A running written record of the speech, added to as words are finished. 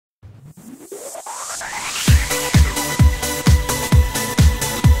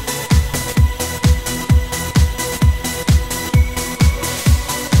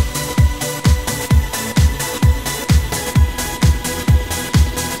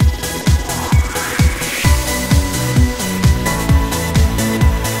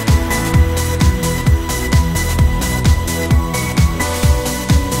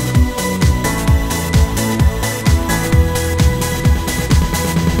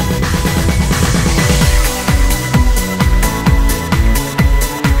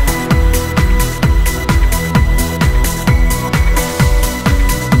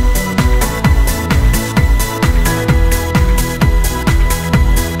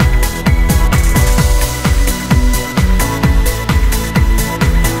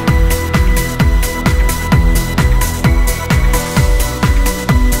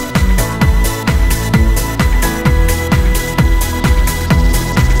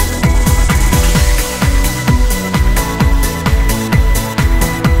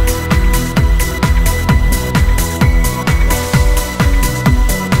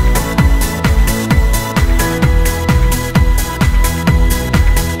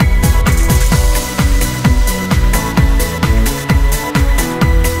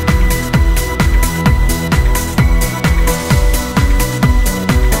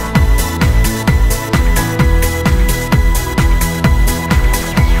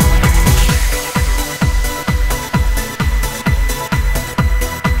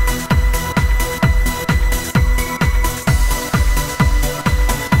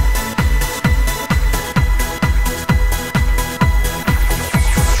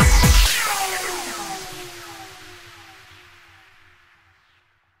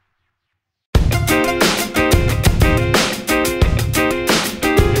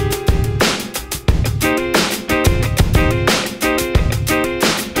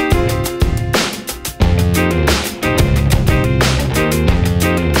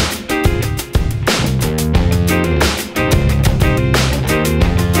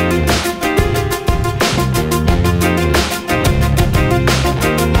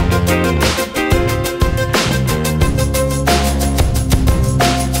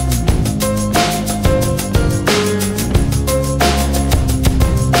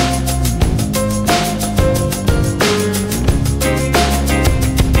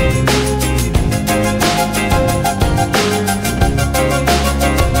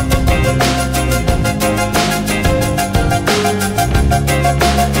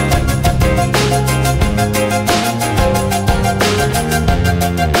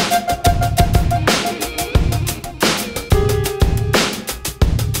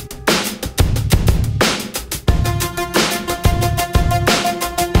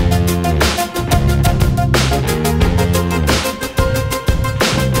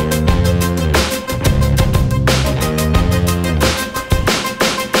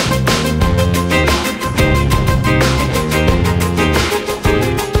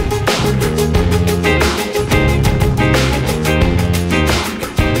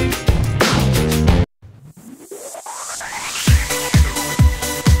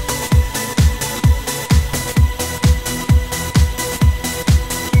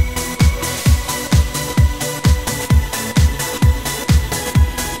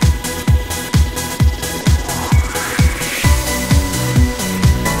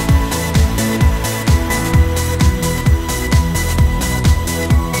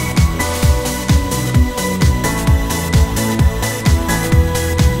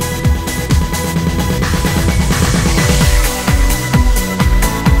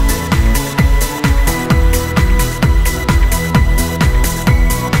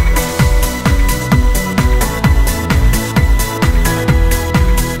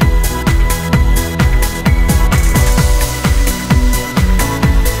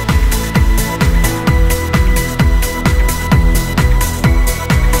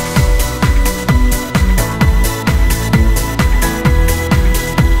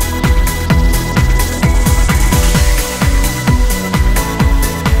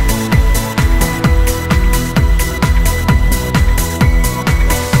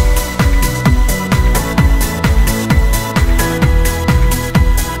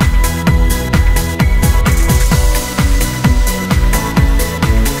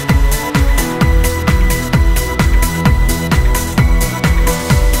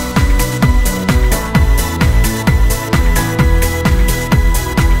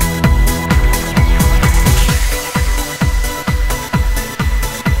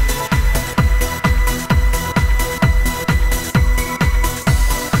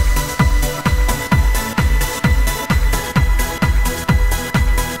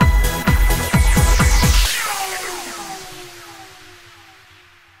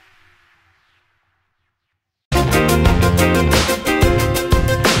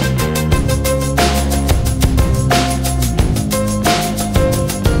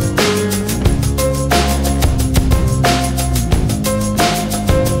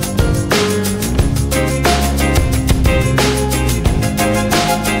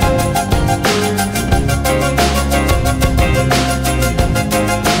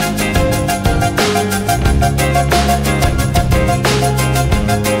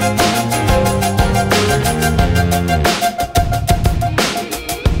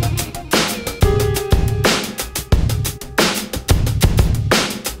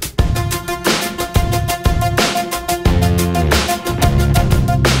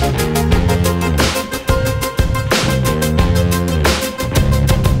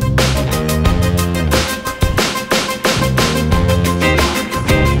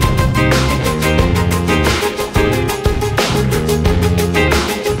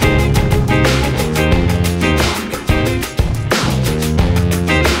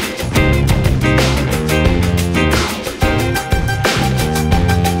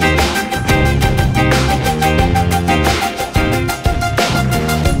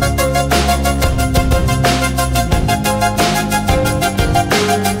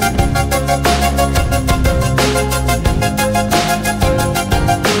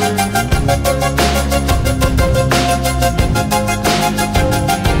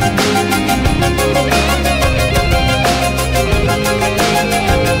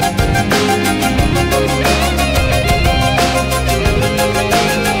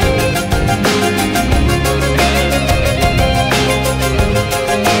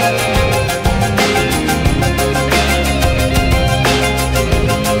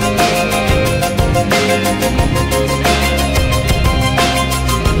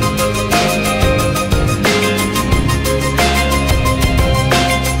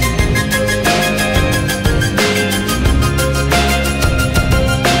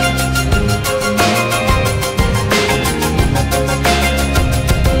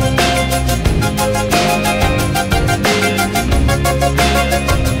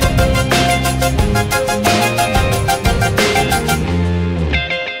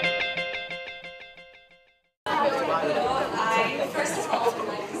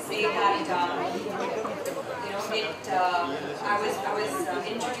was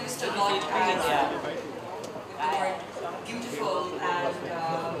introduced a lot as with the word beautiful, and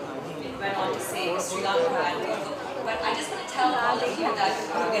it went on to say Sri Lanka and beautiful. But I just want to tell all of you that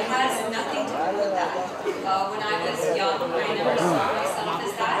it has nothing to do with that. When I was young, I never saw myself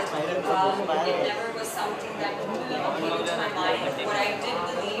as that. It never was something that came into my mind. What I did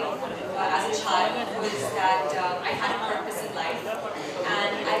believe as a child was that I had a purpose in life,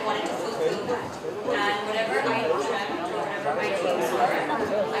 and I wanted to fulfill that. And whatever I dreamt, or whatever my dreams were,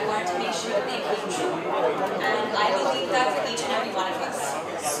 I wanted to make sure that they came true. And I believe that for each and every one of us.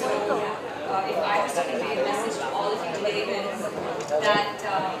 So if I was to convey a message to all of you today, is that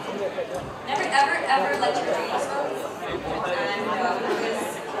never ever ever let your dreams go. And because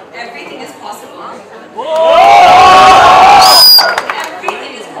everything is possible.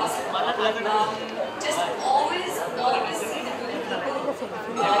 Everything is possible. Just always see the good in people.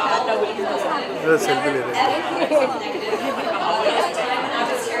 Everything is negative. There was a time when I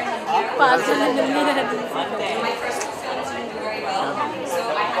was here in India. My first two films didn't do very well, so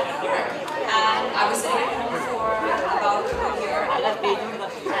I had to work. And I was sitting at home for about a year, and I was thinking,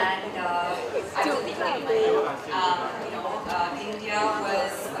 India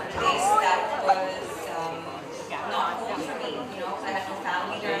was a place that was not home for me. I had no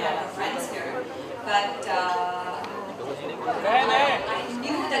family there, I had no friends here. But I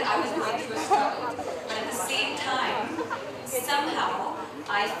knew that I was going through a struggle. But at the same time, somehow,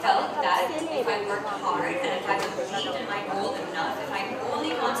 I felt that if I worked hard and if I believed in my goal enough, if I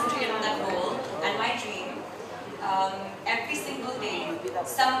only concentrated on that goal and my dream, every single day,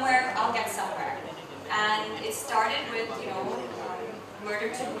 somewhere, I'll get somewhere. And it started with,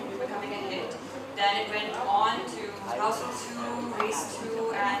 Murder 2 becoming a hit. Then it went on to Houseful 2, Race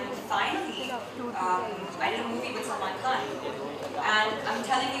 2, and finally, I did a movie with Salman Khan. And I'm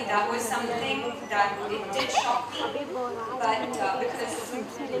telling you, that was something that it did shock me, but because for me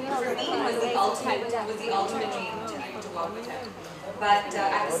it was the ultimate dream to work with him. But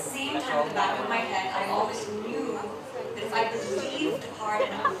at the same time, in the back of my head, I always knew that if I believed hard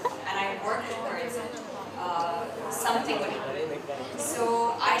enough and I worked towards it, something would happen.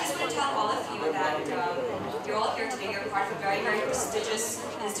 So I just want to tell all of you that you're all here today. You're part of a very, very prestigious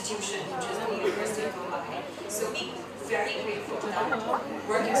institution, which is the University of Mumbai. So be very grateful to that.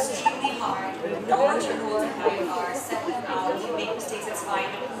 Work extremely hard. Know what your goals in life are. Set them out. If you make mistakes, it's fine.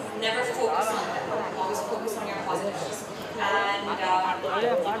 Never focus on them. Always focus on your positives. And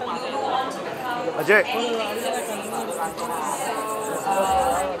you'll go on to become anything that you want. So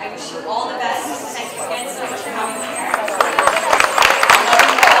I wish you all the best. Thank you again so much for having me here.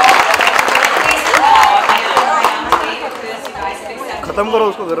 खत्म करो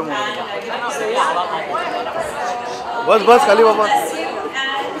उसको गरम हो बस खाली बाबा